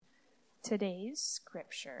Today's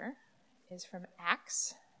scripture is from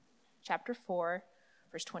Acts chapter 4,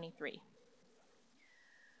 verse 23.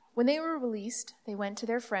 When they were released, they went to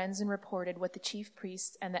their friends and reported what the chief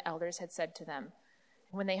priests and the elders had said to them.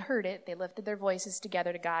 And when they heard it, they lifted their voices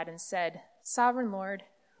together to God and said, "Sovereign Lord,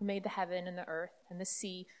 who made the heaven and the earth and the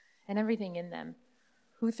sea and everything in them,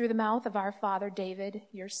 who through the mouth of our father David,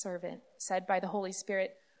 your servant, said by the Holy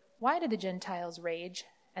Spirit, 'Why do the Gentiles rage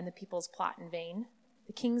and the peoples plot in vain?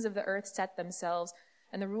 The kings of the earth set themselves,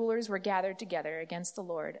 and the rulers were gathered together against the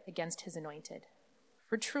Lord, against his anointed.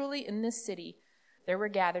 For truly in this city there were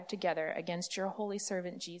gathered together against your holy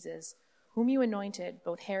servant Jesus, whom you anointed,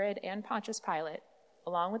 both Herod and Pontius Pilate,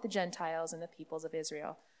 along with the Gentiles and the peoples of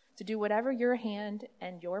Israel, to do whatever your hand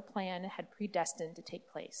and your plan had predestined to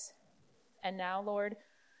take place. And now, Lord,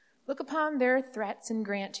 look upon their threats and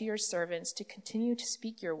grant to your servants to continue to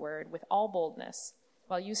speak your word with all boldness,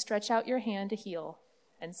 while you stretch out your hand to heal,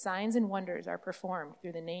 and signs and wonders are performed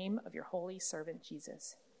through the name of your holy servant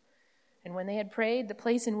Jesus.' And when they had prayed, the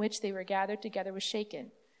place in which they were gathered together was shaken,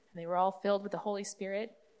 and they were all filled with the Holy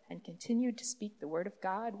Spirit and continued to speak the word of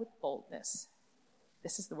God with boldness."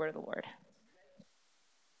 This is the word of the Lord.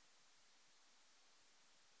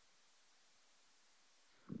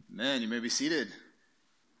 Amen. You may be seated.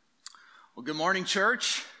 Well, good morning,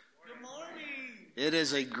 church. Good morning. It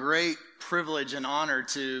is a great privilege and honor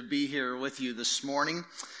to be here with you this morning,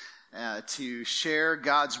 to share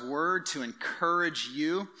God's word, to encourage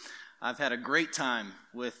you. I've had a great time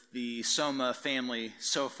with the Soma family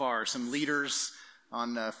so far. Some leaders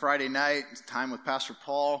on Friday night, time with Pastor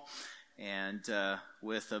Paul, and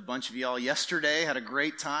with a bunch of y'all yesterday. Had a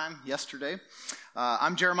great time yesterday.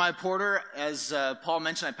 I'm Jeremiah Porter. As Paul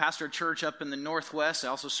mentioned, I pastor a church up in the Northwest. I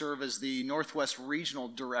also serve as the Northwest Regional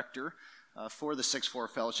Director for the 6-4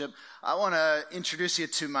 Fellowship. I want to introduce you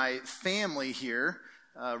to my family here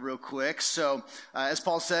real quick. So, as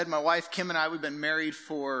Paul said, my wife Kim and I, we've been married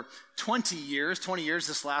for 20 years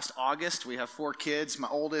this last August. We have 4 kids. My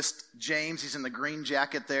oldest, James, he's in the green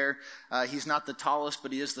jacket there. He's not the tallest,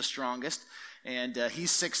 but he is the strongest. And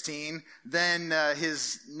he's 16. Then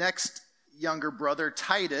his next younger brother,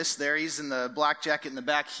 Titus, there, he's in the black jacket in the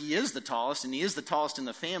back. He is the tallest, and he is the tallest in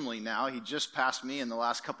the family now. He just passed me in the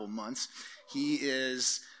last couple months. He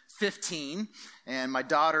is 15, and my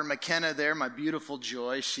daughter McKenna there, my beautiful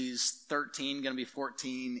joy, she's 13, going to be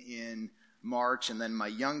 14 in March. And then my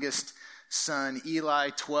youngest son, Eli,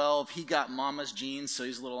 12, he got mama's genes, so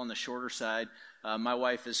he's a little on the shorter side. My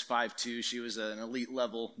wife is 5'2", she was an elite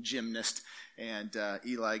level gymnast, and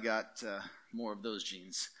Eli got more of those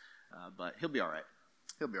genes, but he'll be all right.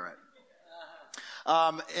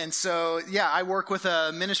 And so, I work with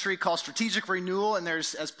a ministry called Strategic Renewal, and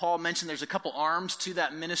there's, as Paul mentioned, there's a couple arms to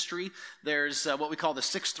that ministry. There's what we call the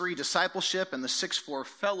 6-3 Discipleship and the 6-4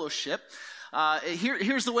 Fellowship.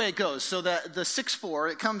 Here's the way it goes. So the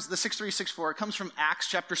 6-4, the 6-3, 6-4, it comes from Acts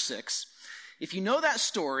chapter 6. If you know that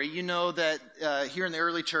story, you know that here in the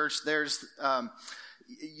early church, there's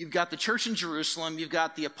you've got the church in Jerusalem, you've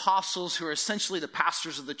got the apostles who are essentially the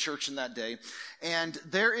pastors of the church in that day, and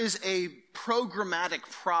there is a programmatic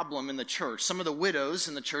problem in the church. Some of the widows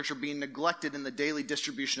in the church are being neglected in the daily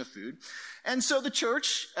distribution of food, and so the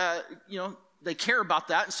church, they care about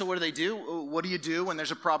that, and so what do? What do you do when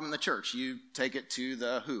there's a problem in the church? You take it to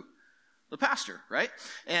the who? The pastor, right?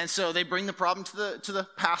 And so they bring the problem to the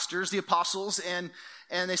pastors, the apostles, and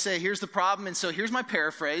they say, here's the problem. And so here's my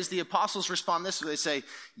paraphrase. The apostles respond this way. They say,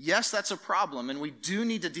 yes, that's a problem, and we do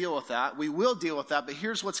need to deal with that. We will deal with that, but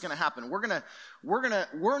here's what's going to happen.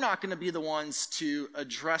 We're not going to be the ones to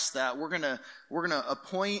address that. We're going to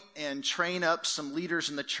appoint and train up some leaders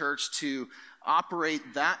in the church to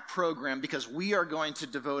operate that program, because we are going to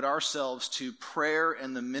devote ourselves to prayer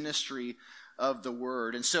and the ministry of the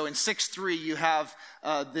word. And so in 6-3, you have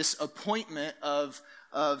this appointment of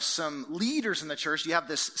some leaders in the church. You have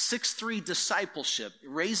this 6-3 discipleship,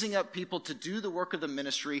 raising up people to do the work of the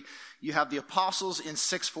ministry. You have the apostles in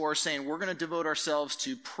 6-4 saying, we're going to devote ourselves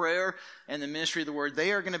to prayer and the ministry of the word.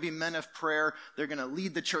 They are going to be men of prayer. They're going to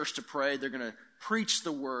lead the church to pray. They're going to preach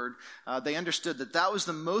the word. They understood that was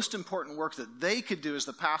the most important work that they could do as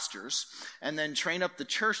the pastors, and then train up the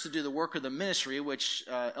church to do the work of the ministry, which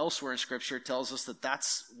elsewhere in Scripture tells us that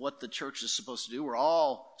that's what the church is supposed to do. We're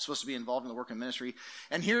all supposed to be involved in the work of ministry.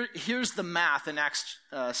 And here's the math in Acts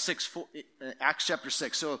chapter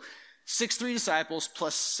 6. So 6-3 disciples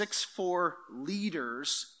plus 6-4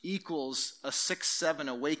 leaders equals a 6-7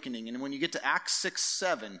 awakening. And when you get to Acts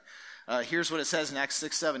 6-7, here's what it says in Acts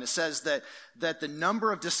 6-7. It says that the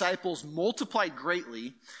number of disciples multiplied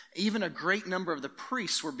greatly. Even a great number of the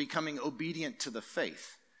priests were becoming obedient to the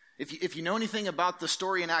faith. If you know anything about the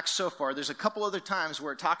story in Acts so far, there's a couple other times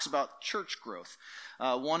where it talks about church growth.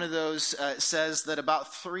 One of those says that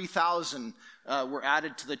about 3,000 were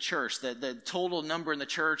added to the church. The total number in the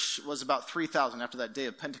church was about 3,000 after that day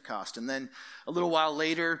of Pentecost. And then a little while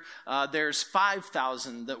later, there's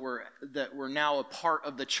 5,000 that were now a part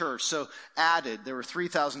of the church. So added, there were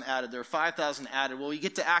 3,000 added. There were 5,000 added. Well, you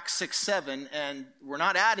get to Acts 6:7, and we're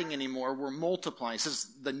not adding anymore. We're multiplying. It says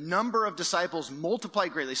the number of disciples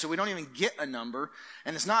multiplied greatly. So we don't even get a number,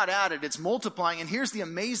 and it's not added. It's multiplying. And here's the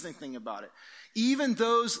amazing thing about it. Even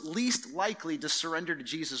those least likely to surrender to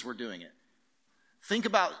Jesus were doing it. Think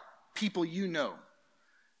about people you know.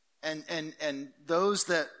 And those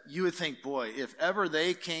that you would think, boy, if ever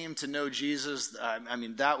they came to know Jesus, I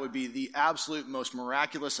mean, that would be the absolute most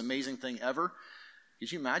miraculous, amazing thing ever.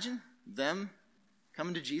 Could you imagine them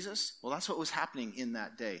coming to Jesus? Well, that's what was happening in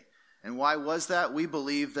that day. And why was that? We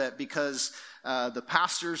believe that because the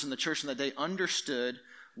pastors in the church in that day understood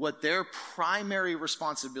what their primary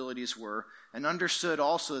responsibilities were, and understood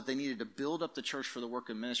also that they needed to build up the church for the work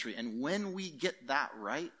of ministry. And when we get that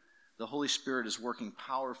right, the Holy Spirit is working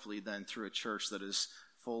powerfully then through a church that is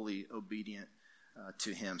fully obedient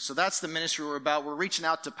to Him. So that's the ministry we're about. We're reaching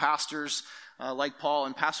out to pastors like Paul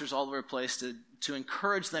and pastors all over the place to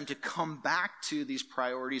encourage them to come back to these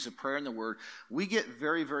priorities of prayer and the Word. We get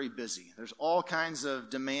very, very busy. There's all kinds of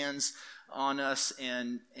demands on us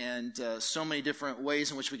and so many different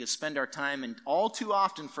ways in which we could spend our time. And all too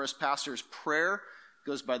often for us pastors, prayer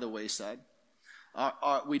goes by the wayside.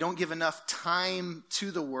 We don't give enough time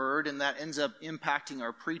to the Word, and that ends up impacting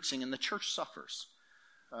our preaching, and the church suffers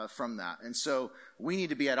from that. And so we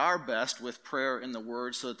need to be at our best with prayer and the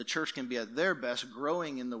Word so that the church can be at their best,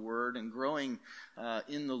 growing in the Word and growing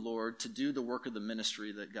in the Lord to do the work of the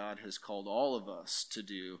ministry that God has called all of us to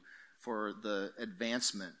do for the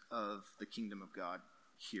advancement of the kingdom of God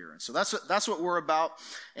here. And so that's what we're about.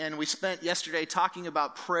 And we spent yesterday talking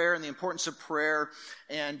about prayer and the importance of prayer,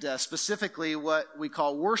 and specifically what we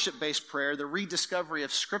call worship-based prayer, the rediscovery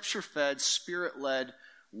of Scripture-fed, Spirit-led,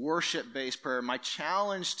 worship-based prayer. My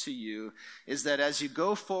challenge to you is that as you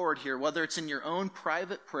go forward here, whether it's in your own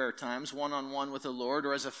private prayer times, one-on-one with the Lord,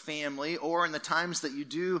 or as a family, or in the times that you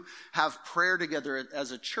do have prayer together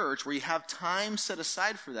as a church, where you have time set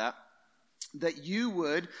aside for that, that you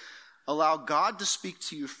would allow God to speak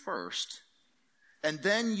to you first, and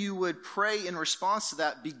then you would pray in response to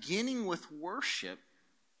that, beginning with worship,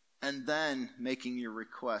 and then making your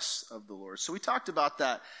requests of the Lord. So we talked about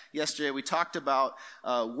that yesterday. We talked about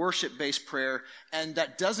worship-based prayer, and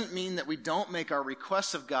that doesn't mean that we don't make our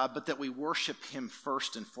requests of God, but that we worship Him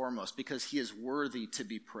first and foremost, because He is worthy to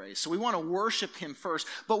be praised. So we want to worship Him first,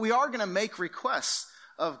 but we are going to make requests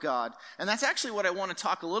of God. And that's actually what I want to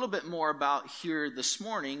talk a little bit more about here this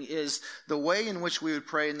morning, is the way in which we would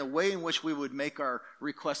pray and the way in which we would make our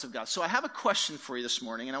requests of God. So I have a question for you this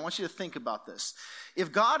morning, and I want you to think about this.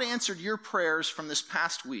 If God answered your prayers from this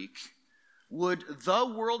past week, would the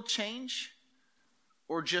world change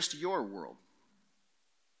or just your world?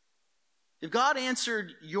 If God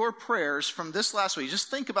answered your prayers from this last week, just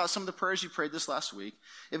think about some of the prayers you prayed this last week.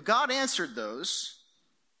 If God answered those,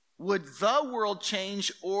 would the world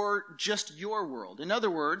change or just your world? In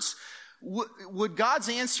other words, would God's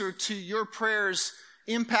answer to your prayers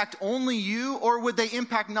impact only you, or would they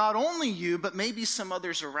impact not only you, but maybe some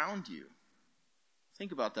others around you?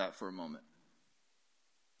 Think about that for a moment.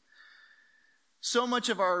 So much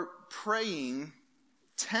of our praying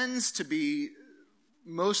tends to be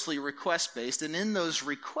mostly request-based, and in those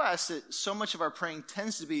requests, so much of our praying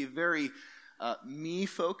tends to be very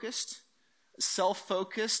me-focused,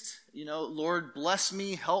 self-focused, Lord, bless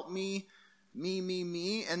me, help me,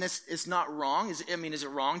 me. And it's not wrong. Is it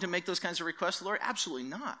wrong to make those kinds of requests, Lord? Absolutely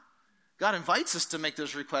not. God invites us to make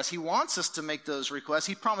those requests. He wants us to make those requests.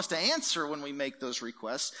 He promised to answer when we make those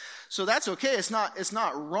requests. So that's okay. It's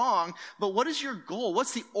not wrong. But what is your goal?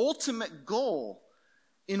 What's the ultimate goal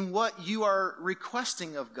in what you are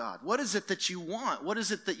requesting of God? What is it that you want? What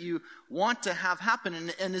is it that you want to have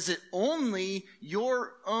happen? And is it only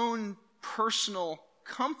your own personal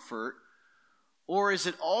comfort, or is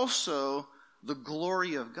it also the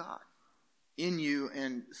glory of God in you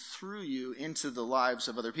and through you into the lives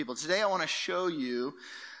of other people? Today I want to show you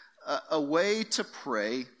a way to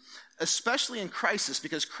pray, especially in crisis,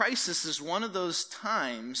 because crisis is one of those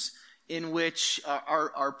times in which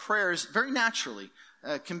our prayers very naturally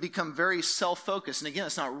can become very self-focused. And again,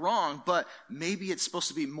 it's not wrong, but maybe it's supposed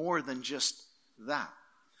to be more than just that.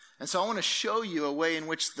 And so I want to show you a way in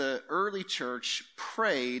which the early church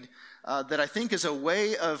prayed that I think is a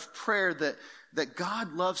way of prayer that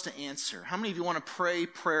God loves to answer. How many of you want to pray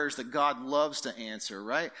prayers that God loves to answer,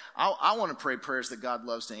 right? I want to pray prayers that God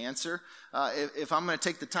loves to answer. If I'm going to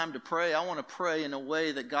take the time to pray, I want to pray in a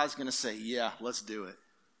way that God's going to say, yeah, let's do it,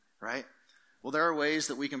 right? Well, there are ways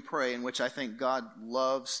that we can pray in which I think God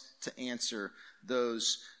loves to answer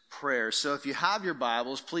those prayers. So if you have your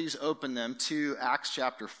Bibles, please open them to Acts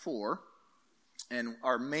chapter 4. And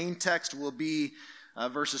our main text will be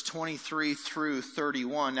verses 23 through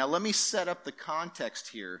 31. Now, let me set up the context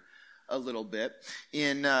here a little bit.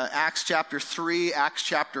 In Acts chapter 3, Acts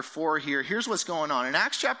chapter 4 here, here's what's going on. In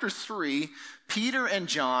Acts chapter 3, Peter and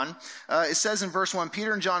John, it says in verse 1,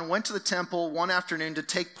 Peter and John went to the temple one afternoon to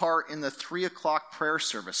take part in the 3 o'clock prayer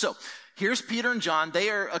service. So, here's Peter and John. They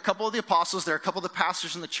are a couple of the apostles. They're a couple of the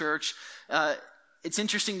pastors in the church. It's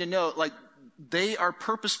interesting to note, they are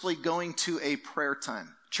purposefully going to a prayer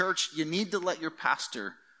time. Church, you need to let your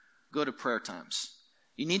pastor go to prayer times.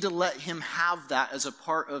 You need to let him have that as a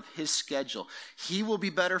part of his schedule. He will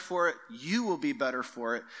be better for it. You will be better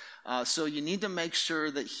for it. So you need to make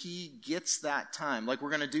sure that he gets that time. We're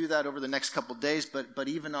going to do that over the next couple of days, but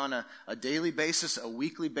even on a daily basis, a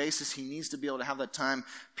weekly basis, he needs to be able to have that time.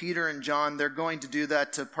 Peter and John, they're going to do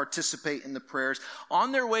that to participate in the prayers.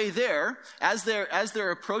 On their way there, as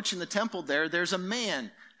they're approaching the temple there's a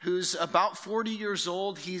man who's about 40 years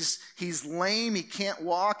old. He's lame. He can't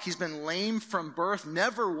walk. He's been lame from birth,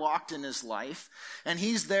 never walked in his life. And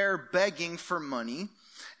he's there begging for money.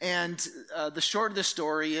 And the short of the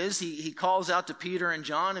story is he calls out to Peter and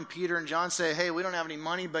John, and Peter and John say, hey, we don't have any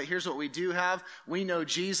money, but here's what we do have. We know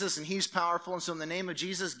Jesus, and he's powerful. And so in the name of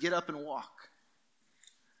Jesus, get up and walk.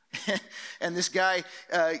 And this guy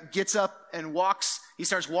gets up and walks. He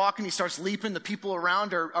starts walking. He starts leaping. The people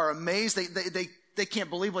around are amazed. They can't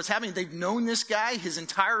believe what's happening. They've known this guy his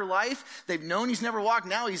entire life. They've known he's never walked.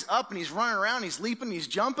 Now he's up and he's running around. He's leaping. He's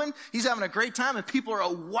jumping. He's having a great time. And people are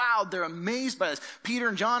wowed. They're amazed by this. Peter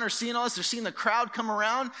and John are seeing all this. They're seeing the crowd come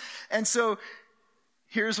around. And so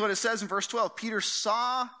here's what it says in verse 12. Peter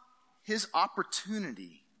saw his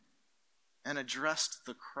opportunity and addressed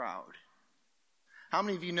the crowd. How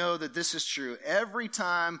many of you know that this is true? Every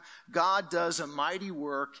time God does a mighty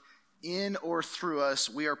work in or through us,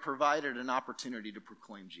 we are provided an opportunity to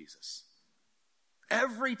proclaim Jesus.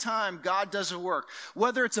 Every time God does a work,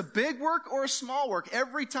 whether it's a big work or a small work,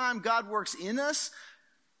 every time God works in us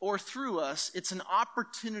or through us, it's an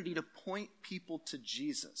opportunity to point people to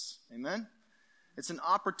Jesus. Amen? It's an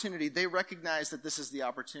opportunity. They recognize that this is the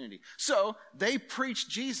opportunity. So they preach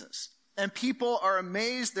Jesus. And people are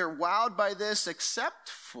amazed. They're wowed by this, except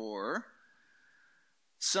for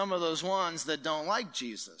some of those ones that don't like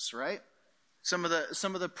Jesus, right? Some of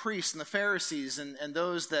the priests and the Pharisees and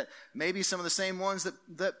those that maybe some of the same ones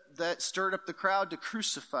that stirred up the crowd to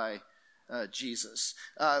crucify Jesus.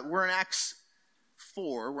 We're in Acts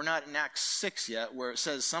 4. We're not in Acts 6 yet, where it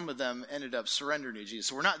says some of them ended up surrendering to Jesus.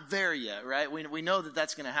 So we're not there yet, right? We know that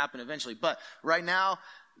that's going to happen eventually. But right now,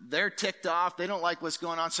 they're ticked off. They don't like what's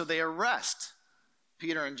going on, so they arrest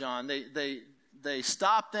Peter and John. They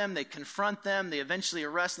stop them, they confront them, they eventually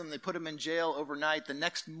arrest them, they put them in jail overnight. The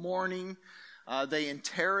next morning, they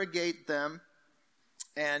interrogate them.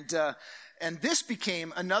 And this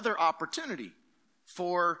became another opportunity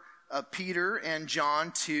for Peter and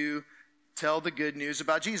John to tell the good news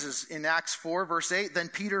about Jesus. In Acts 4, verse 8, then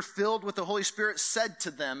Peter, filled with the Holy Spirit, said to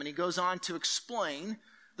them, and he goes on to explain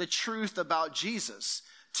the truth about Jesus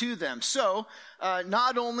to them. So,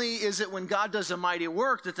 not only is it when God does a mighty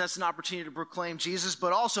work that's an opportunity to proclaim Jesus,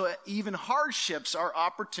 but also even hardships are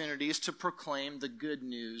opportunities to proclaim the good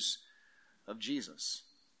news of Jesus.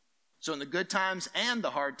 So in the good times and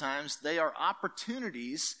the hard times, they are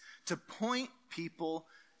opportunities to point people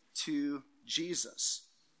to Jesus.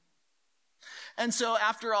 And so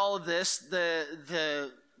after all of this,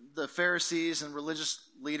 the Pharisees and religious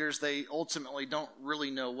leaders, they ultimately don't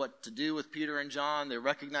really know what to do with Peter and John. They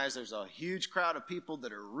recognize there's a huge crowd of people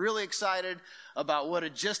that are really excited about what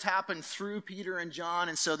had just happened through Peter and John,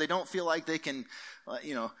 and so they don't feel like they can,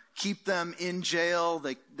 keep them in jail.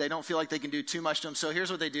 They don't feel like they can do too much to them. So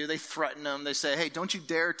here's what they do. They threaten them. They say, hey, don't you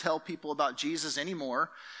dare tell people about Jesus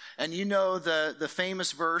anymore. And you know the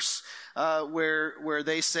famous verse where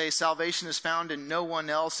they say salvation is found in no one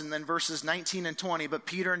else. And then verses 19 and 20. But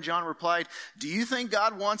Peter and John replied, do you think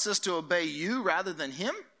God wants us to obey you rather than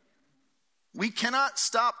him? We cannot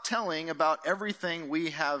stop telling about everything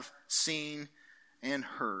we have seen and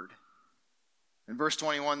heard. In verse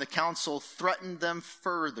 21, the council threatened them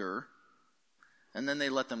further, and then they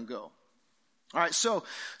let them go. All right, so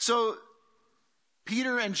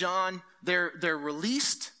Peter and John, they're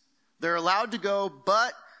released. They're allowed to go,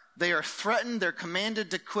 but They are threatened. They're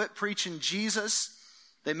commanded to quit preaching Jesus.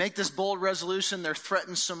 They make this bold resolution. They're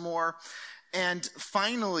threatened some more. And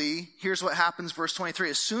finally, here's what happens, verse 23.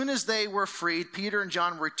 As soon as they were freed, Peter and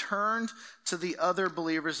John returned to the other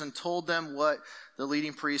believers and told them what the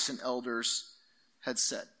leading priests and elders had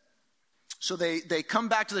said. So they come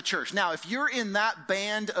back to the church. Now, if you're in that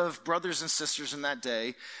band of brothers and sisters in that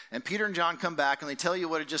day, and Peter and John come back and they tell you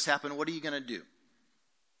what had just happened, what are you going to do?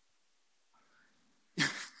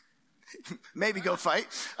 Maybe go fight.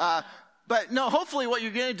 But no, hopefully what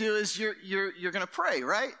you're going to do is you're going to pray,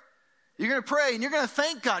 right? You're going to pray and you're going to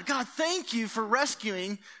thank God. God, thank you for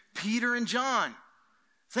rescuing Peter and John.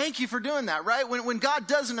 Thank you for doing that, right? When God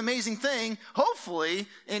does an amazing thing, hopefully,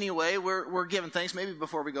 anyway, we're giving thanks. Maybe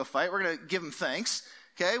before we go fight, we're going to give him thanks.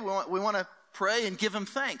 Okay? We want to pray and give him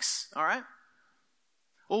thanks. All right?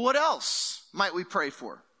 Well, what else might we pray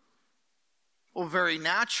for? Well, very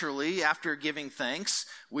naturally, after giving thanks,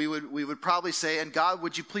 we would probably say, and God,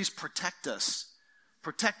 would you please protect us?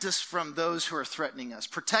 Protect us from those who are threatening us.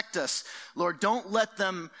 Protect us, Lord. Don't let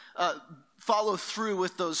them follow through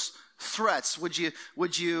with those threats. Would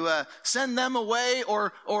you send them away,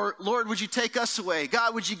 or Lord, would you take us away?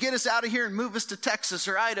 God, would you get us out of here and move us to Texas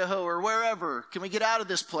or Idaho or wherever? Can we get out of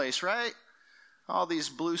this place, right? All these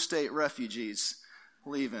blue state refugees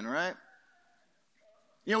leaving, right?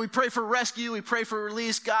 You know, we pray for rescue, we pray for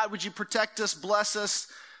release. God, would you protect us, bless us,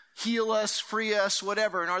 heal us, free us,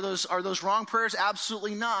 whatever. And are those wrong prayers?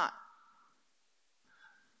 Absolutely not.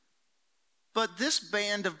 But this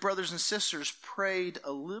band of brothers and sisters prayed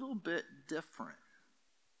a little bit different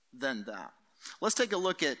than that. Let's take a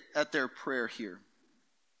look at their prayer here.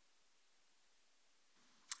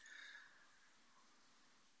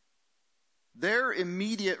 Their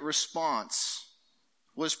immediate response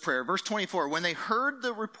was prayer. Verse 24, when they heard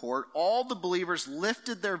the report, all the believers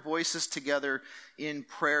lifted their voices together in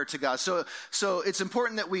prayer to God. So it's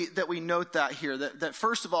important that we note that here, that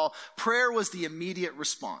first of all, prayer was the immediate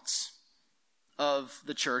response of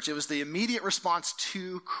the church. It was the immediate response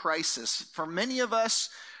to crisis. For many of us,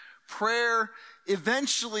 prayer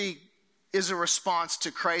eventually is a response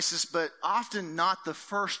to crisis, but often not the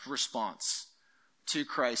first response to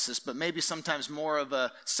crisis, but maybe sometimes more of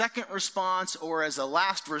a second response or as a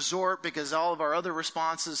last resort because all of our other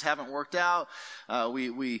responses haven't worked out.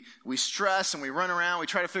 We stress and we run around. We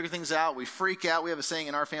try to figure things out. We freak out. We have a saying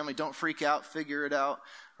in our family, don't freak out, figure it out,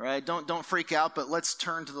 right? Don't freak out, but let's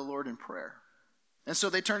turn to the Lord in prayer. And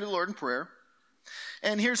so they turn to the Lord in prayer.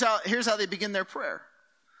 And here's how they begin their prayer.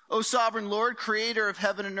 O sovereign Lord, creator of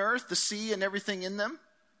heaven and earth, the sea and everything in them.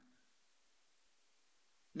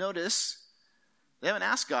 Notice, they haven't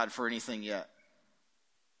asked God for anything yet.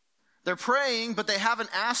 They're praying, but they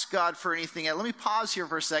haven't asked God for anything yet. Let me pause here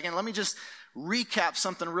for a second. Let me just recap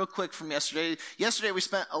something real quick from yesterday. Yesterday, we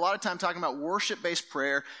spent a lot of time talking about worship-based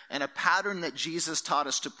prayer and a pattern that Jesus taught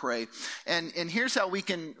us to pray. And here's how we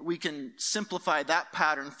can simplify that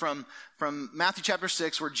pattern from Matthew chapter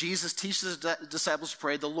 6, where Jesus teaches his disciples to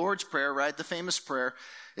pray, the Lord's Prayer, right? The famous prayer.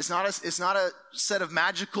 It's not a set of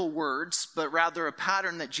magical words, but rather a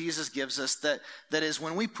pattern that Jesus gives us that is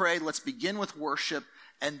when we pray, let's begin with worship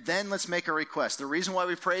and then let's make a request. The reason why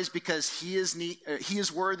we pray is because he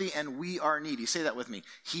is worthy and we are needy. Say that with me.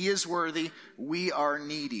 He is worthy, we are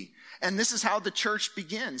needy. And this is how the church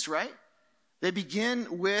begins, right? They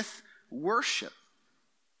begin with worship.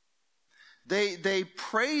 They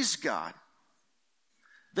praise God.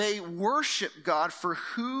 They worship God for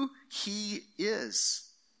who he is.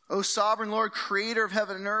 O sovereign Lord, creator of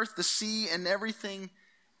heaven and earth, the sea and everything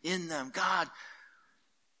in them. God,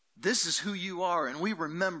 this is who you are, and we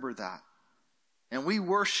remember that. And we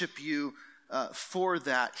worship you for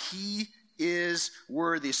that. He is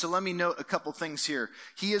worthy. So let me note a couple things here.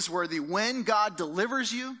 He is worthy. When God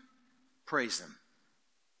delivers you, praise him.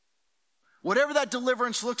 Whatever that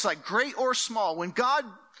deliverance looks like, great or small, when God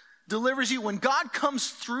delivers you, when God comes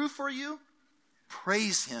through for you,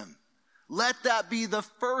 praise him. Let that be the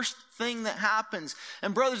first thing that happens.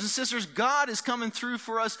 And brothers and sisters, God is coming through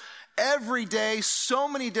for us every day, so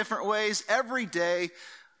many different ways, every day.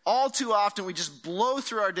 All too often, we just blow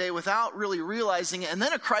through our day without really realizing it. And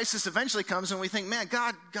then a crisis eventually comes and we think, man,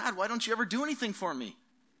 God, why don't you ever do anything for me?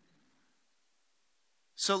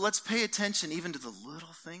 So let's pay attention even to the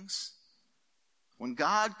little things. When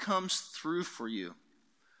God comes through for you,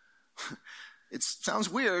 it sounds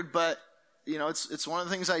weird, but it's one of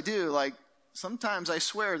the things I do. Like, sometimes I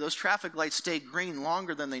swear those traffic lights stay green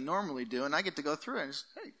longer than they normally do, and I get to go through it and just,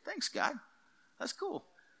 hey, thanks, God. That's cool.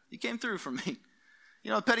 You came through for me.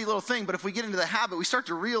 A petty little thing, but if we get into the habit, we start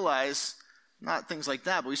to realize, not things like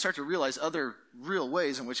that, but we start to realize other real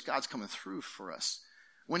ways in which God's coming through for us.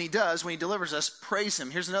 when he delivers us, praise him.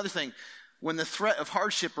 Here's another thing. When the threat of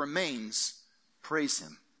hardship remains, praise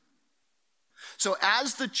him. So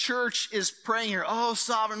as the church is praying here, oh,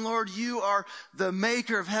 sovereign Lord, you are the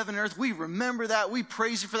maker of heaven and earth. We remember that. We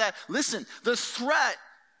praise you for that. Listen, the threat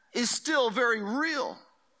is still very real.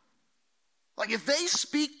 Like if they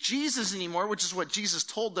speak Jesus anymore, which is what Jesus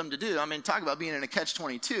told them to do. I mean, talk about being in a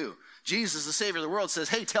catch-22. Jesus, the Savior of the world, says,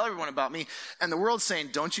 hey, tell everyone about me. And the world's saying,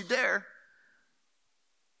 don't you dare.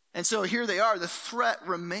 And so here they are. The threat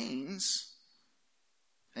remains,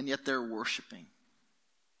 and yet they're worshiping.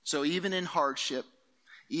 So even in hardship,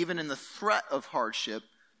 even in the threat of hardship,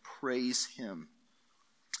 praise him.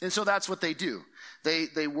 And so that's what they do.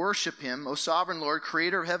 They worship him, O sovereign Lord,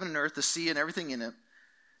 creator of heaven and earth, the sea and everything in it.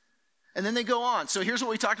 And then they go on. So here's what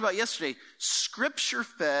we talked about yesterday.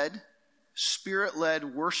 Scripture-fed, Spirit-led,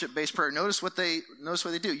 worship-based prayer. Notice what they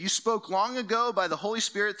do. You spoke long ago by the Holy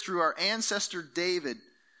Spirit through our ancestor David,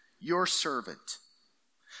 your servant.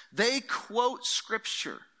 They quote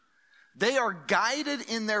Scripture. They are guided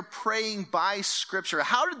in their praying by Scripture.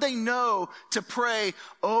 How did they know to pray,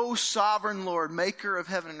 O sovereign Lord, maker of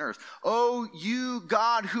heaven and earth? O you,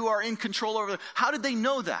 God, who are in control over them. How did they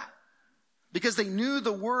know that? Because they knew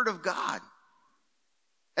the Word of God.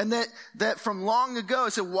 And that from long ago,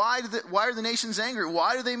 it said, why are the nations angry?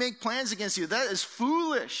 Why do they make plans against you? That is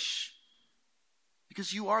foolish.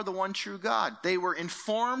 Because you are the one true God. They were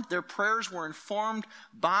informed, their prayers were informed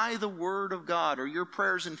by the Word of God, or your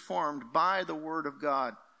prayers informed by the Word of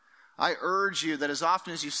God. I urge you that as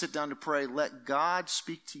often as you sit down to pray, let God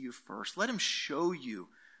speak to you first. Let him show you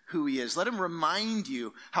who he is. Let him remind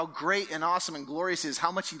you how great and awesome and glorious he is,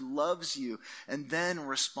 how much he loves you, and then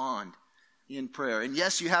respond in prayer. And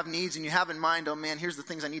yes, you have needs and you have in mind, oh man, here's the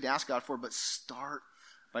things I need to ask God for, but start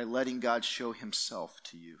by letting God show himself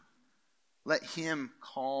to you. Let him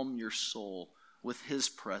calm your soul with his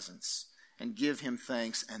presence and give him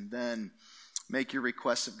thanks, and then make your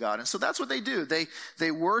requests of God. And so that's what they do.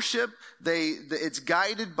 They worship. It's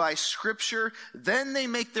guided by Scripture. Then they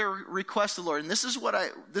make their request to the Lord. And this is what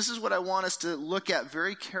I want us to look at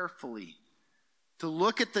very carefully. To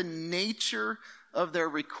look at the nature of their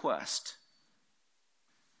request.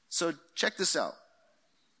 So check this out.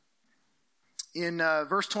 In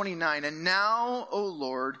verse 29, and now, O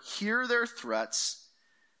Lord, hear their threats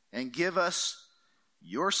and give us,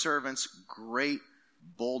 your servants, great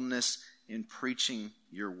boldness in preaching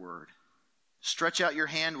your word. Stretch out your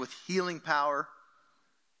hand with healing power.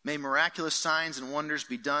 May miraculous signs and wonders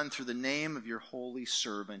be done through the name of your holy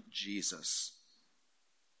servant, Jesus.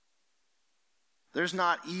 There's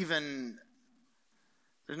not even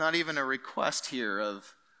a request here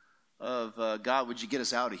of God, would you get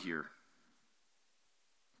us out of here?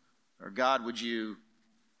 Or God, would you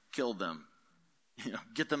kill them?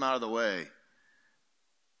 Get them out of the way.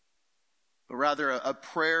 But rather a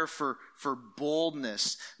prayer for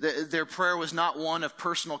boldness. Their prayer was not one of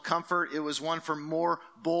personal comfort. It was one for more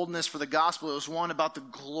boldness for the gospel. It was one about the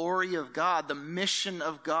glory of God, the mission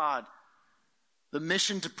of God. The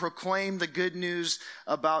mission to proclaim the good news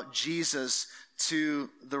about Jesus to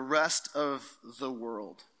the rest of the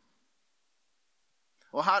world.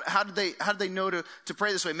 Well, how did they know to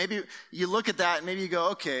pray this way? Maybe you look at that and maybe you go,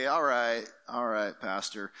 okay, all right,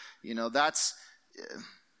 Pastor.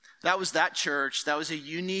 That was that church. That was a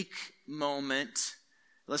unique moment.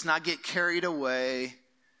 Let's not get carried away.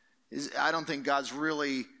 I don't think God's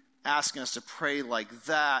really asking us to pray like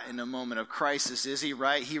that in a moment of crisis, is he,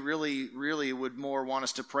 right? He really, really would more want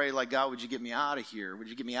us to pray like, God, would you get me out of here? Would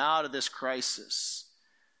you get me out of this crisis?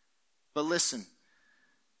 But listen,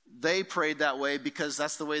 they prayed that way because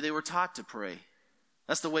that's the way they were taught to pray.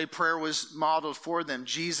 That's the way prayer was modeled for them.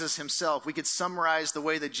 Jesus himself, we could summarize the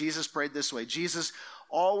way that Jesus prayed this way. Jesus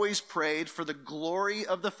always prayed for the glory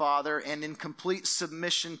of the Father and in complete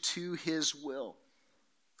submission to his will.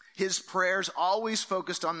 His prayers always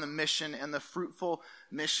focused on the mission and the fruitful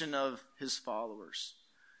mission of his followers.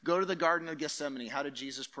 Go to the Garden of Gethsemane. How did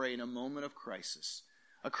Jesus pray in a moment of crisis?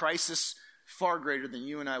 A crisis far greater than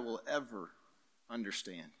you and I will ever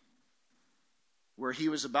understand. Where he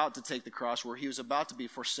was about to take the cross, where he was about to be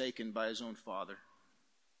forsaken by his own Father.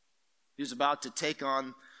 He was about to take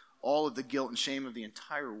on all of the guilt and shame of the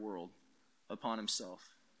entire world upon himself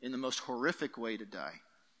in the most horrific way to die.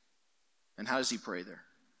 And how does he pray there?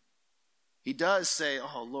 He does say,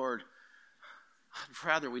 oh, Lord, I'd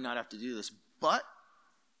rather we not have to do this, but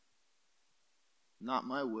not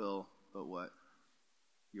my will, but what?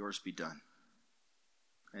 Yours be done.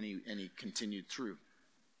 And he continued through.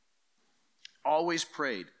 Always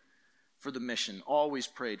prayed for the mission, always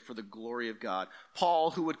prayed for the glory of God.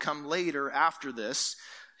 Paul, who would come later after this,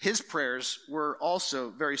 his prayers were also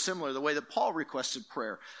very similar, the way that Paul requested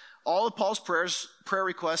prayer. All of Paul's prayer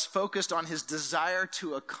requests focused on his desire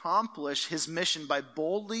to accomplish his mission by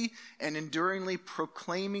boldly and enduringly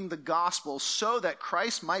proclaiming the gospel so that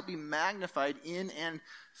Christ might be magnified in and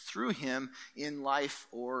through him in life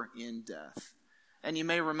or in death. And you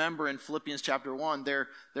may remember in Philippians chapter 1,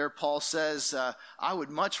 there Paul says, I would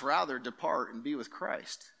much rather depart and be with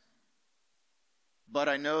Christ. But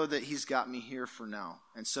I know that he's got me here for now.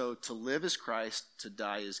 And so to live is Christ, to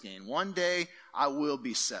die is gain. One day I will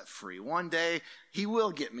be set free. One day he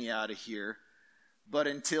will get me out of here. But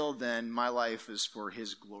until then, my life is for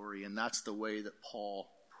his glory. And that's the way that Paul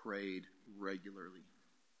prayed regularly.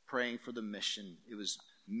 Praying for the mission. It was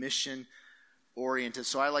mission oriented.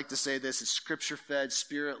 So I like to say this: it's scripture fed,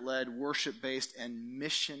 spirit led, worship based, and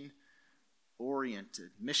mission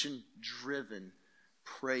oriented, mission driven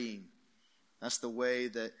praying. That's the way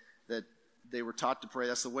that they were taught to pray.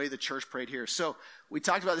 That's the way the church prayed here. So we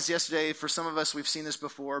talked about this yesterday. For some of us, we've seen this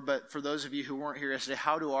before, but for those of you who weren't here yesterday,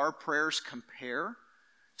 how do our prayers compare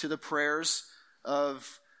to the prayers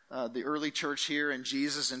of the early church here and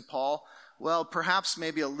Jesus and Paul? Well, perhaps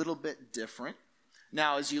maybe a little bit different.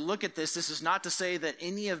 Now, as you look at this is not to say that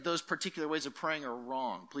any of those particular ways of praying are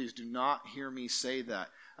wrong. Please do not hear me say that.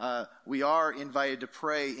 We are invited to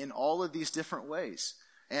pray in all of these different ways.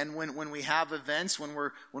 And when we have events, when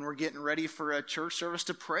we're getting ready for a church service,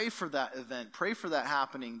 to pray for that event, pray for that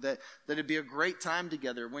happening, that it'd be a great time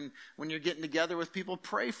together. When you're getting together with people,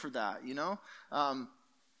 pray for that, you know.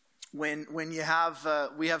 When you have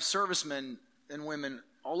we have servicemen and women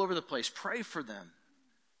all over the place, pray for them.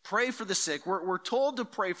 Pray for the sick. We're told to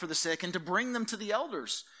pray for the sick and to bring them to the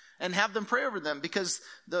elders and have them pray over them, because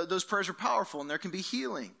those prayers are powerful and there can be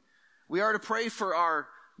healing. We are to pray for our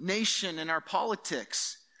nation and our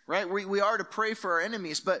politics. Right? We are to pray for our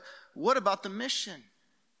enemies, but what about the mission?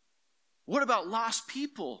 What about lost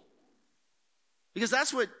people? Because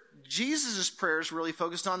that's what Jesus' prayers really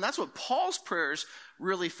focused on. That's what Paul's prayers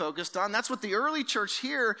really focused on. That's what the early church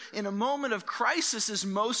here in a moment of crisis is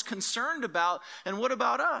most concerned about. And what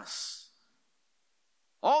about us?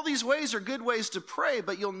 All these ways are good ways to pray,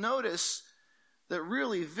 but you'll notice that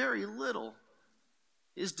really very little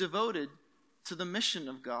is devoted to the mission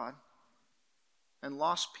of God and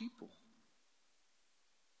lost people.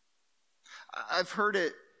 I've heard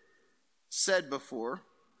it said before,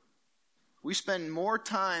 we spend more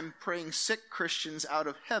time praying sick Christians out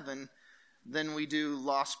of heaven than we do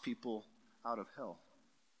lost people out of hell.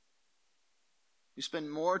 We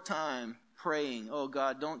spend more time praying, oh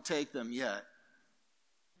God, don't take them yet.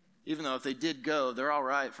 Even though if they did go, they're all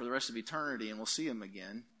right for the rest of eternity and we'll see them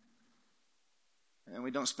again. And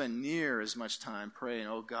we don't spend near as much time praying,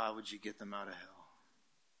 oh God, would you get them out of hell?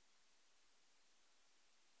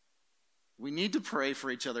 We need to pray for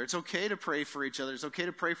each other. It's okay to pray for each other. It's okay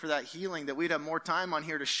to pray for that healing, that we'd have more time on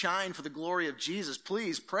here to shine for the glory of Jesus.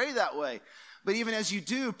 Please pray that way. But even as you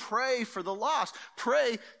do, pray for the lost.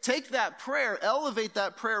 Pray, take that prayer, elevate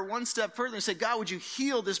that prayer one step further and say, God, would you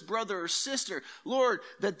heal this brother or sister? Lord,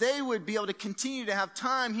 that they would be able to continue to have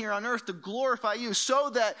time here on earth to glorify you,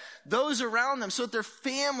 so that those around them, so that their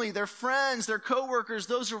family, their friends, their coworkers,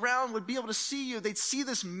 those around would be able to see you. They'd see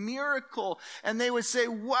this miracle and they would say,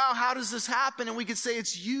 wow, how does this happen? And we could say,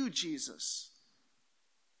 it's you, Jesus.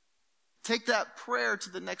 Take that prayer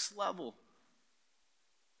to the next level.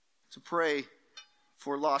 To pray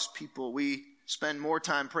for lost people. We spend more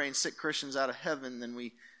time praying sick Christians out of heaven than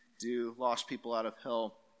we do lost people out of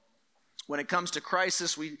hell. When it comes to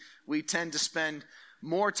crisis, we tend to spend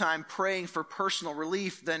more time praying for personal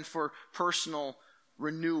relief than for personal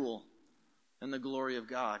renewal and the glory of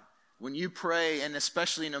God. When you pray, and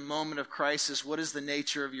especially in a moment of crisis, what is the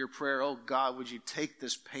nature of your prayer? Oh God, would you take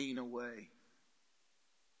this pain away?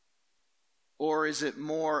 Or is it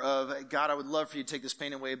more of, God, I would love for you to take this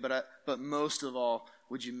pain away, but most of all,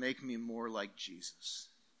 would you make me more like Jesus?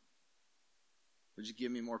 Would you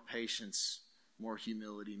give me more patience, more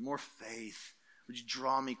humility, more faith? Would you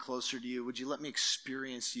draw me closer to you? Would you let me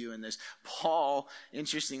experience you in this? Paul,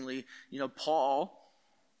 interestingly, Paul,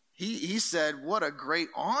 he said, what a great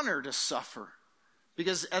honor to suffer.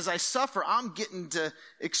 Because as I suffer, I'm getting to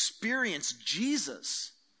experience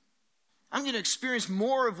Jesus. I'm going to experience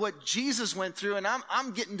more of what Jesus went through, and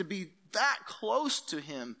I'm getting to be that close to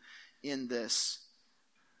him in this.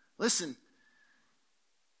 Listen,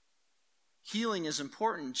 healing is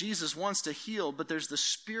important. Jesus wants to heal, but there's the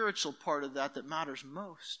spiritual part of that matters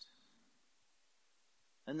most.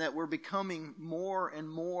 And that we're becoming more and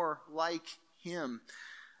more like him.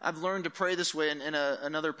 I've learned to pray this way, and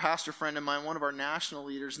another pastor friend of mine, one of our national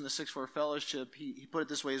leaders in the 6-4 Fellowship, he put it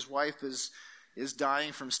this way. His wife is is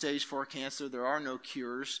dying from stage 4 cancer. There are no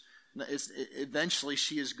cures. Eventually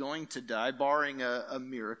she is going to die, barring a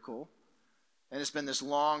miracle. And it's been this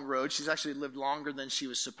long road. She's actually lived longer than she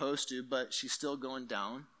was supposed to, but she's still going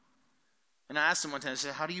down. And I asked him one time, I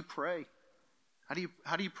said, how do you pray? How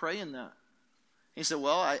do you pray in that? He said,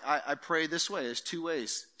 well, I pray this way. There's 2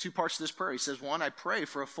 ways, 2 parts of this prayer. He says, one, I pray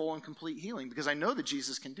for a full and complete healing because I know that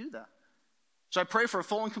Jesus can do that. So I pray for a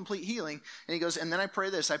full and complete healing. And he goes, and then I pray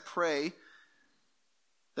this. I pray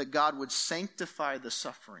that God would sanctify the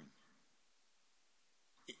suffering.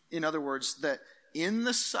 In other words, that in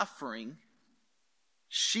the suffering,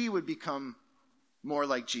 she would become more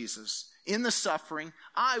like Jesus. In the suffering,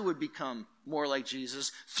 I would become more like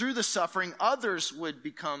Jesus. Through the suffering, others would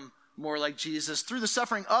become more like Jesus. Through the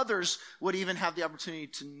suffering, others would even have the opportunity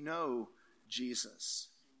to know Jesus.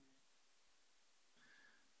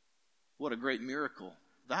 What a great miracle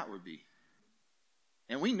that would be.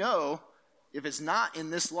 And we know if it's not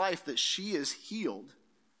in this life that she is healed,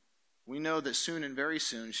 we know that soon and very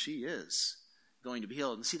soon she is going to be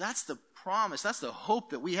healed. And see, that's the promise, that's the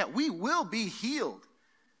hope that we have. We will be healed.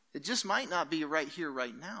 It just might not be right here,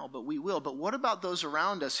 right now, but we will. But what about those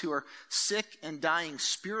around us who are sick and dying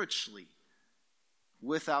spiritually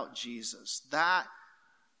without Jesus? That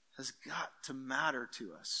has got to matter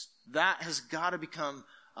to us. That has got to become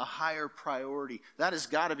a higher priority. That has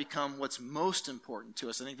got to become what's most important to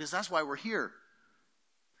us, I think, because that's why we're here.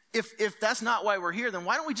 If that's not why we're here, then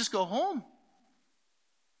why don't we just go home?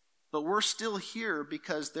 But we're still here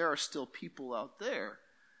because there are still people out there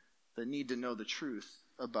that need to know the truth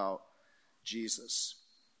about Jesus.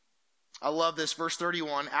 I love this, verse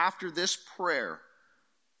 31. After this prayer,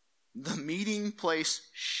 the meeting place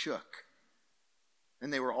shook,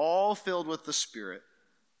 and they were all filled with the Spirit.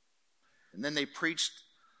 And then they preached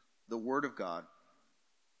the word of God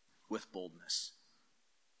with boldness.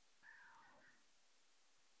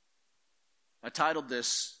 I titled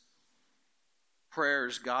this,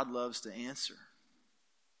 Prayers God Loves to Answer.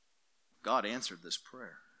 God answered this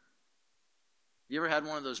prayer. You ever had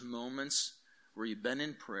one of those moments where you've been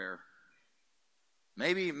in prayer?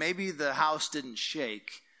 Maybe the house didn't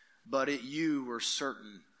shake, but you were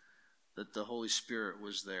certain that the Holy Spirit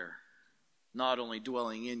was there. Not only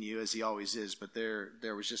dwelling in you, as he always is, but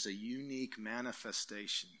there was just a unique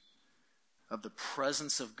manifestation of the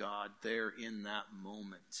presence of God there in that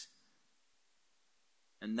moment.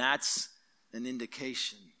 And that's an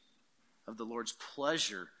indication of the Lord's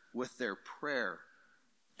pleasure with their prayer.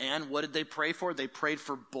 And what did they pray for? They prayed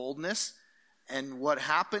for boldness. And what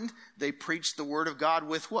happened? They preached the word of God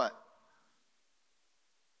with what?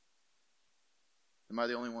 Am I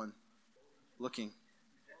the only one looking?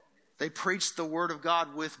 They preached the word of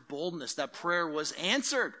God with boldness. That prayer was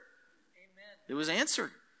answered. Amen. It was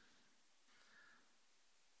answered.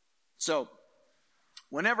 So,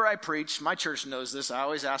 whenever I preach, my church knows this, I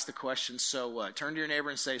always ask the question, so what? Turn to your neighbor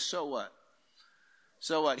and say, so what?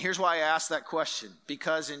 So what? Here's why I ask that question.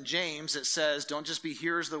 Because in James it says, don't just be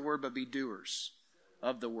hearers of the word, but be doers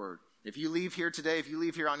of the word. If you leave here today, if you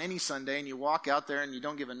leave here on any Sunday and you walk out there and you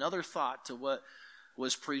don't give another thought to what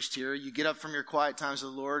was preached here, you get up from your quiet times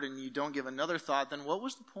of the Lord and you don't give another thought, then what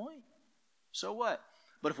was the point? So what?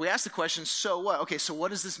 But if we ask the question, so what? Okay, so what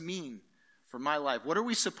does this mean for my life? What are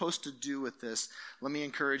we supposed to do with this? Let me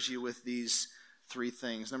encourage you with these 3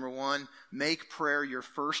 things. Number 1, make prayer your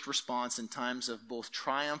first response in times of both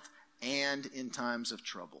triumph and in times of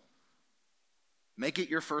trouble. Make it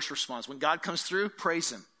your first response. When God comes through,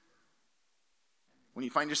 praise him. When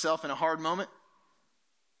you find yourself in a hard moment,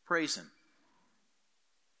 praise him.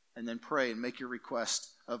 And then pray and make your request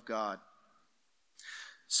of God.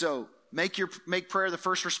 So, make prayer the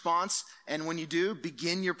first response, and when you do,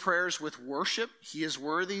 begin your prayers with worship. He is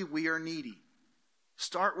worthy, we are needy.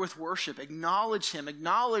 Start with worship. Acknowledge him.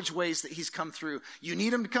 Acknowledge ways that he's come through. You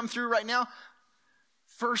need him to come through right now?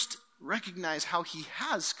 First, recognize how he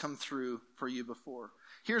has come through for you before.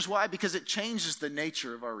 Here's why, because it changes the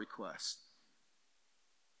nature of our request.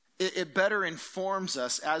 It better informs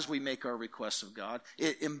us as we make our requests of God.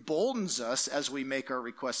 It emboldens us as we make our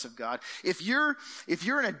requests of God. If you're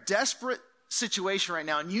in a desperate situation right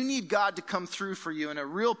now and you need God to come through for you in a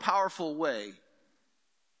real powerful way,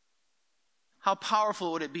 how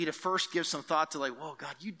powerful would it be to first give some thought to like, whoa,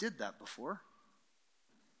 God, you did that before.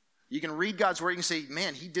 You can read God's word, you can say,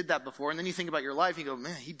 man, he did that before. And then you think about your life, and you go,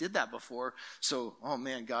 man, he did that before. So, oh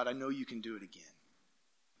man, God, I know you can do it again.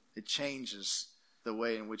 It changes the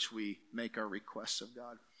way in which we make our requests of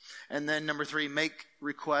God. And then number 3, make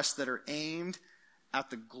requests that are aimed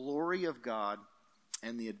at the glory of God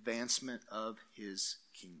and the advancement of his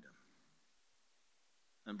kingdom.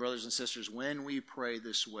 And brothers and sisters, when we pray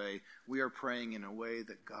this way, we are praying in a way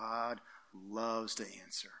that God loves to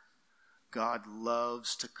answer. God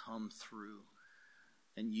loves to come through.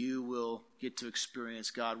 And you will get to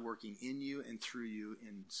experience God working in you and through you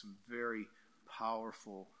in some very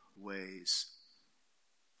powerful ways.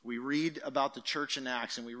 We read about the church in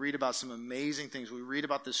Acts, and we read about some amazing things. We read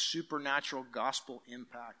about this supernatural gospel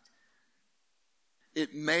impact.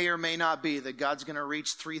 It may or may not be that God's going to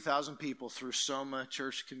reach 3,000 people through Soma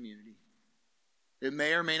Church Community. It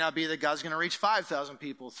may or may not be that God's going to reach 5,000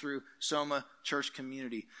 people through Soma Church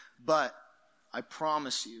Community. But I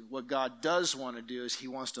promise you, what God does want to do is he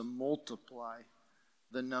wants to multiply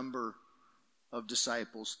the number of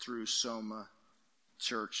disciples through Soma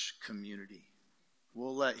Church Community.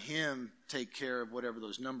 We'll let him take care of whatever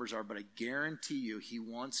those numbers are, but I guarantee you he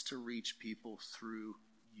wants to reach people through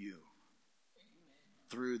you.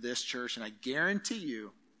 Through this church, and I guarantee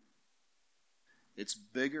you it's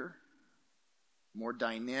bigger, more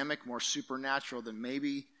dynamic, more supernatural than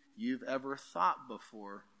maybe you've ever thought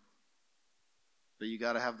before. But you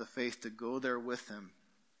got to have the faith to go there with him.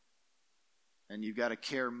 And you've got to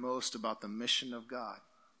care most about the mission of God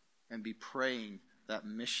and be praying that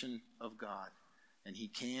mission of God. And he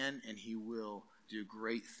can and he will do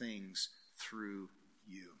great things through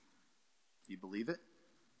you. Do you believe it?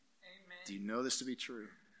 Do you know this to be true?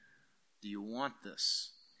 Do you want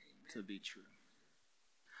this to be true?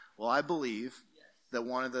 Well, I believe that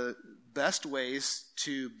one of the best ways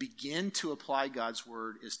to begin to apply God's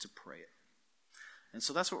word is to pray it. And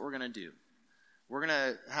so that's what we're going to do. We're going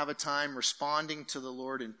to have a time responding to the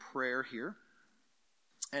Lord in prayer here.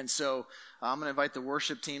 And so I'm going to invite the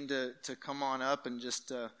worship team to come on up and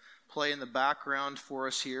just play in the background for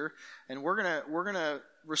us here. And we're going to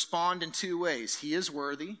respond in two ways. He is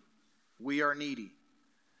worthy. We are needy.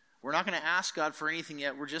 We're not going to ask God for anything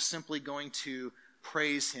yet. We're just simply going to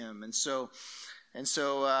praise him. And so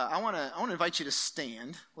I want to invite you to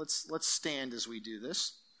stand. Let's stand as we do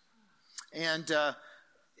this. And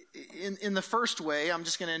in the first way, I'm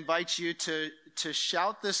just going to invite you to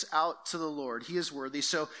shout this out to the Lord. He is worthy.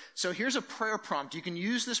 So here's a prayer prompt. You can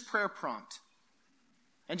use this prayer prompt.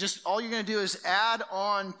 And just all you're going to do is add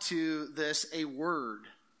on to this a word.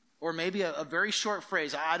 Or maybe a very short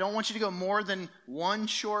phrase. I don't want you to go more than one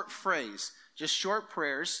short phrase. Just short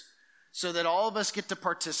prayers so that all of us get to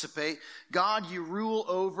participate. God, you rule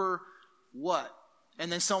over what?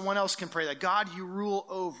 And then someone else can pray that. God, you rule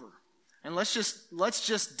over. And let's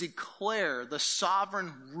just declare the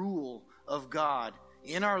sovereign rule of God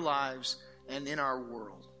in our lives and in our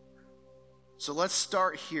world. So let's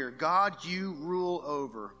start here. God, you rule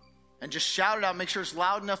over. And just shout it out. Make sure it's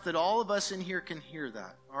loud enough that all of us in here can hear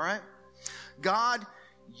that. All right? God,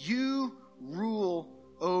 you rule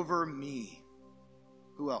over me.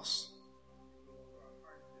 Who else?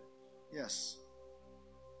 Yes.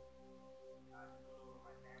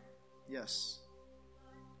 Yes.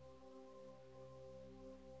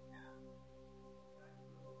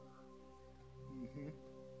 Mm-hmm.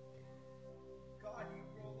 God, you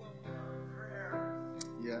rule over our prayers.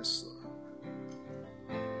 Yes, Lord.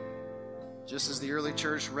 Just as the early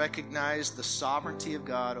church recognized the sovereignty of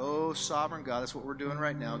God, oh, sovereign God, that's what we're doing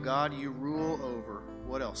right now. God, you rule over.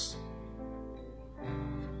 What else?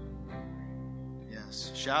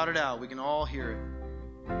 Yes. Shout it out. We can all hear it.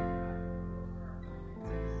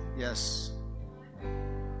 Yes.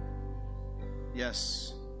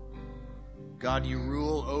 Yes. God, you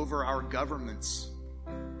rule over our governments.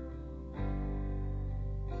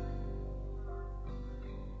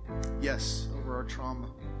 Yes, over our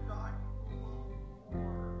trauma.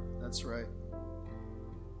 That's right.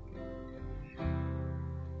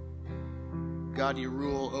 God, you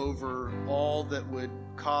rule over all that would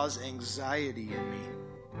cause anxiety in me.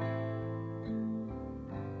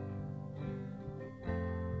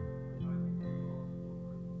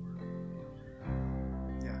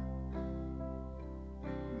 Yeah.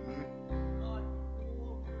 Mm-hmm. God,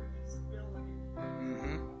 rule over disability.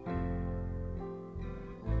 Mm-hmm.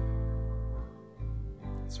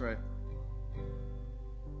 That's right.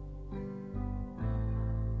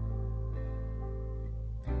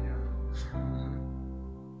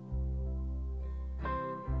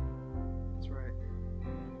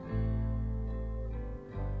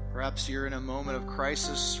 Perhaps you're in a moment of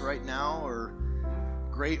crisis right now, or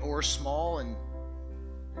great or small, and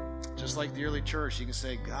just like the early church, you can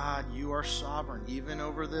say, God, you are sovereign. Even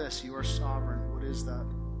over this, you are sovereign. What is that?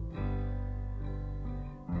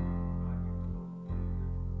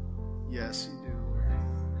 Yes, you do, Lord.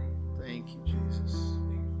 Thank you, Jesus.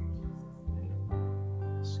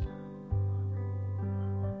 Yes, God.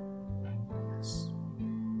 Yes.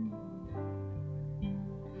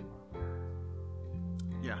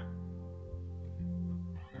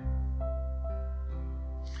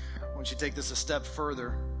 want you to take this a step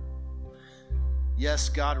further. Yes,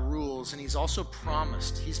 God rules, and he's also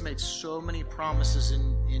promised. He's made so many promises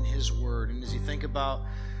in his word. And as you think about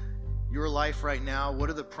your life right now, what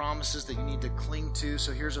are the promises that you need to cling to?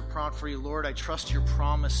 So here's a prompt for you. Lord, I trust your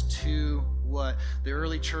promise to what? The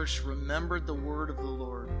early church remembered the word of the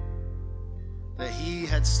Lord. That he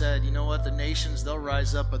had said, you know what, the nations, they'll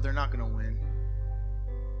rise up, but they're not going to win.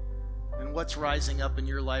 And what's rising up in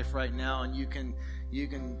your life right now? And you can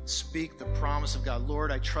speak the promise of God.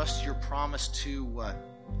 Lord, I trust your promise to what?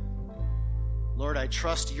 Lord, I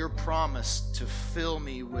trust your promise to fill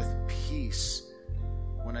me with peace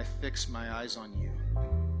when I fix my eyes on you.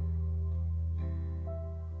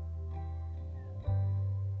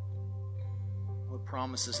 What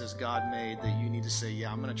promises has God made that you need to say,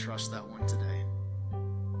 yeah, I'm going to trust that one today?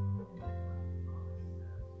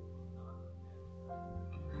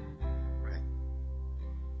 Right.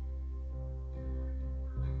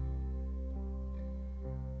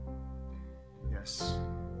 Yes.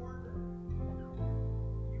 Lord,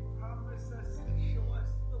 you promise us to show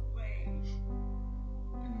us the way.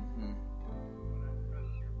 Mm-hmm.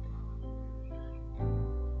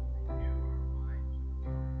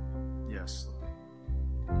 Yes, Lord.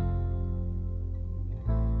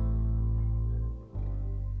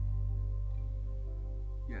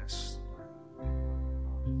 Yes, Lord.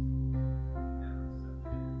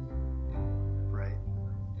 Right.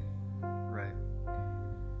 Right.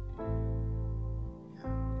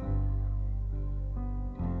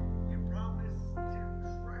 You promise to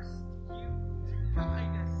trust you to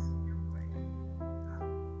guide us in your way.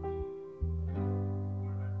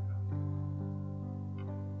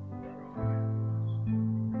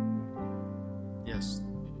 Yes.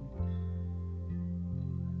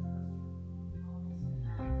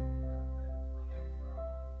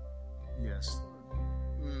 Yes, Lord.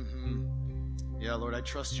 Mm-hmm. Yeah, Lord, I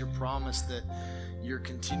trust your promise that you're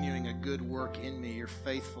continuing a good work in me. You're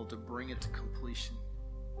faithful to bring it to completion.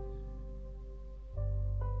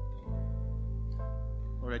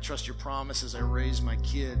 Lord, I trust your promise as I raise my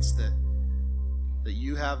kids that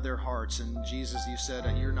you have their hearts. And Jesus, you said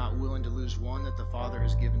that you're not willing to lose one that the Father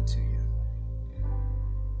has given to you.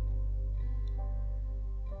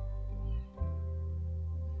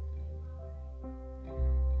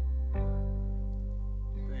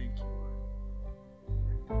 Thank you, Lord.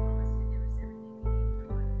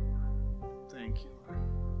 Thank you, Lord.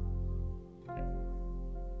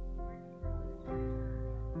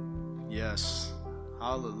 Yes.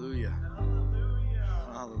 Hallelujah. Hallelujah.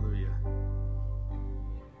 Hallelujah.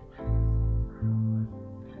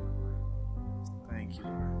 Thank you,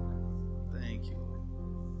 Lord. Thank you,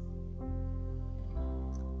 Lord.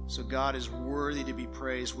 So God is worthy to be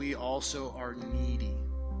praised. We also are needy.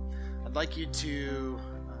 I'd like you to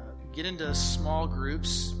get into small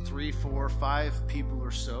groups, 3, 4, 5 people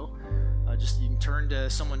or so. You can turn to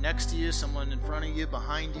someone next to you, someone in front of you,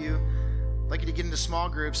 behind you. I'd like you to get into small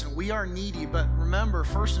groups, and we are needy, but remember,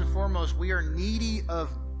 first and foremost, we are needy of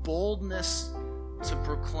boldness to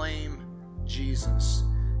proclaim Jesus.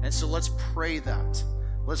 And so let's pray that.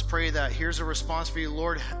 Let's pray that. Here's a response for you.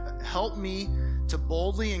 Lord, help me to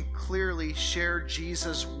boldly and clearly share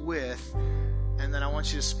Jesus with, and then I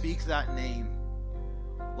want you to speak that name.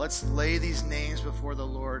 Let's lay these names before the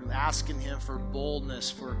Lord and asking him for boldness,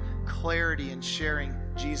 for clarity in sharing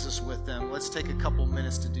Jesus with them. Let's take a couple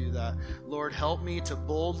minutes to do that. Lord, help me to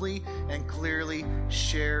boldly and clearly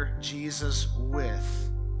share Jesus with.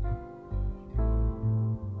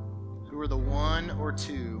 Who are the one or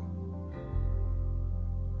two?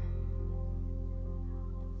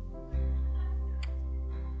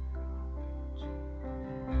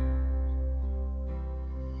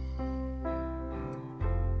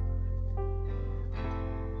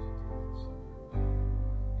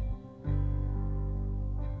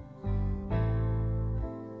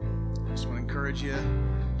 You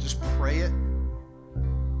just pray it.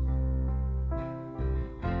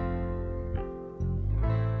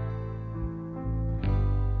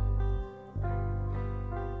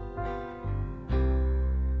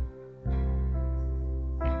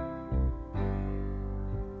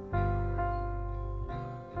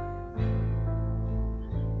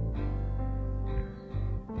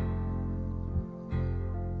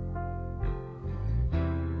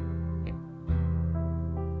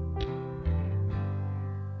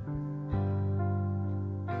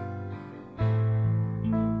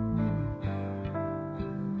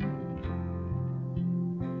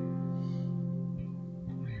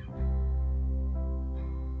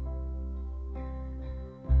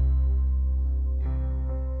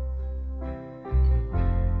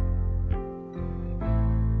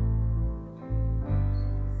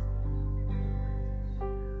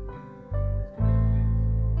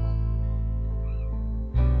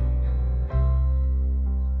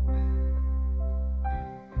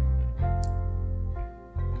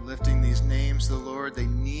 lifting these names to the Lord. They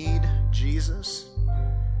need Jesus,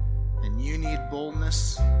 and you need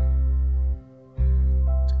boldness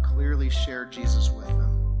to clearly share Jesus with them.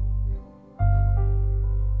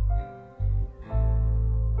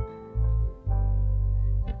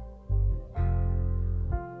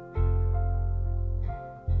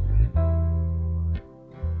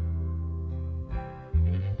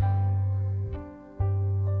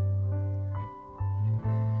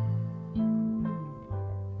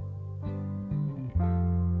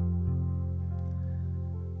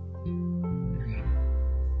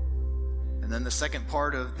 And then the second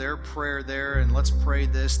part of their prayer there, and let's pray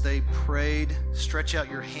this. They prayed, stretch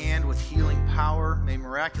out your hand with healing power. May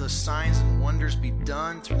miraculous signs and wonders be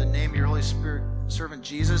done through the name of your Holy Spirit servant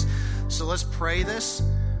Jesus. So let's pray this.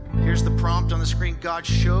 Here's the prompt on the screen. God,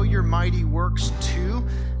 show your mighty works too.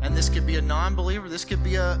 And this could be a non-believer. This could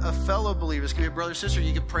be a fellow believer. This could be a brother or sister.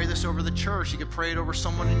 You could pray this over the church. You could pray it over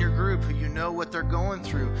someone in your group who you know what they're going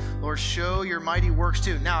through. Lord, show your mighty works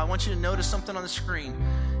too. Now, I want you to notice something on the screen.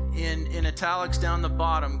 In italics down the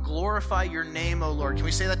bottom, glorify your name, O Lord. Can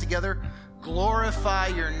we say that together? Glorify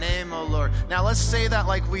your name, O Lord. Now let's say that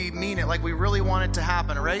like we mean it, like we really want it to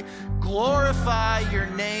happen, all right? Glorify your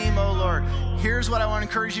name, O Lord. Here's what I want to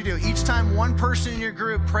encourage you to do. Each time one person in your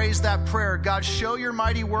group prays that prayer, God, show your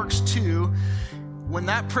mighty works too. When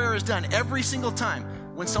that prayer is done, every single time,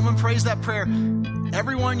 when someone prays that prayer,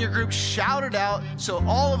 everyone in your group shout it out so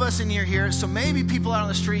all of us in here hear it. So maybe people out on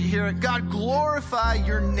the street hear it. God, glorify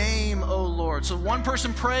your name, O Lord. So one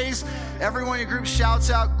person prays, everyone in your group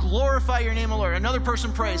shouts out, glorify your name, O Lord. Another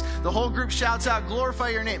person prays, the whole group shouts out, glorify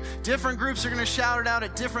your name. Different groups are going to shout it out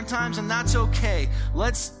at different times, and that's okay.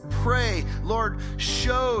 Let's pray, Lord,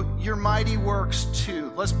 show your mighty works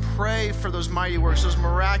too. Let's pray for those mighty works, those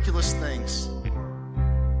miraculous things.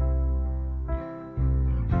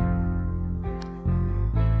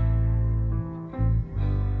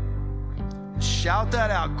 Shout that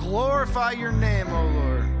out. Glorify your name, O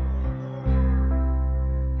Lord.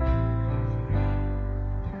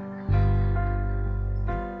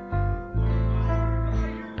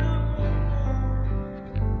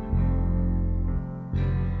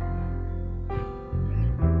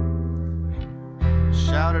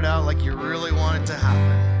 Shout it out like you really want it to happen.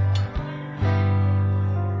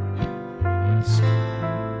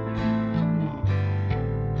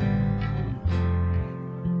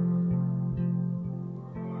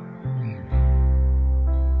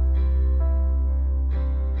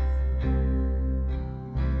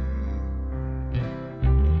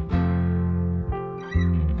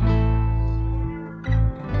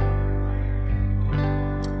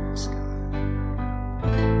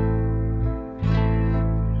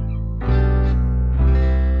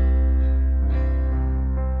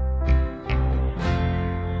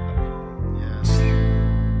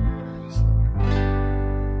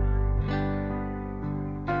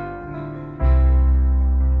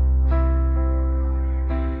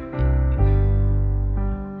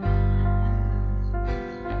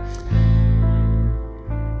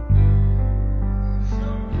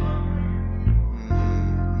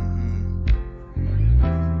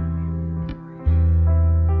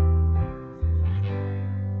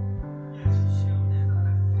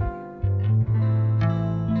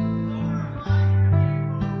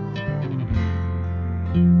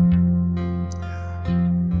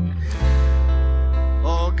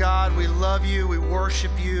 You, we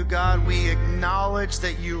worship you, God. We acknowledge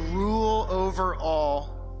that you rule over all.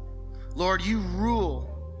 Lord, you rule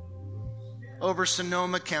over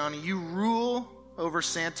Sonoma County. You rule over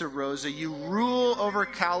Santa Rosa. You rule over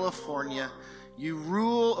California. You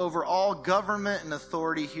rule over all government and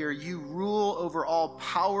authority here. You rule over all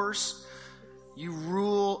powers. You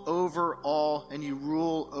rule over all, and you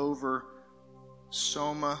rule over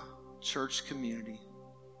Soma Church Community.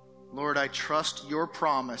 Lord, I trust your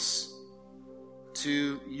promise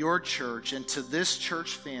to your church and to this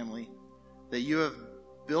church family that you have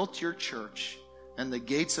built your church and the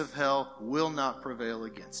gates of hell will not prevail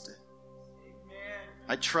against it.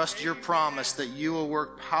 I trust your promise that you will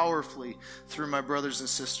work powerfully through my brothers and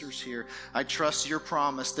sisters here. I trust your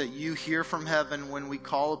promise that you hear from heaven when we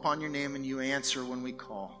call upon your name and you answer when we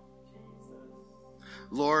call.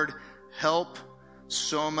 Lord, help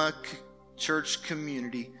Soma Church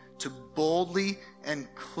Community to boldly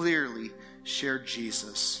and clearly share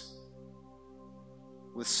Jesus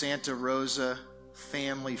with Santa Rosa,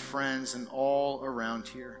 family, friends, and all around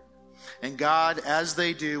here. And God, as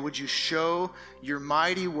they do, would you show your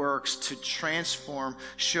mighty works to transform,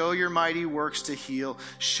 show your mighty works to heal,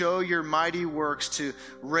 show your mighty works to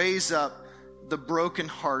raise up the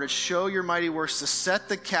brokenhearted, show your mighty works to set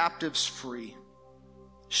the captives free.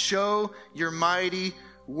 Show your mighty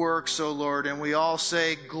works, O Lord. And we all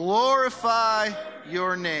say, glorify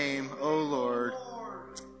your name, O Lord.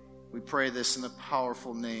 We pray this in the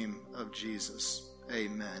powerful name of Jesus.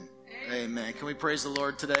 Amen. Amen. Can we praise the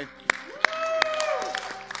Lord today?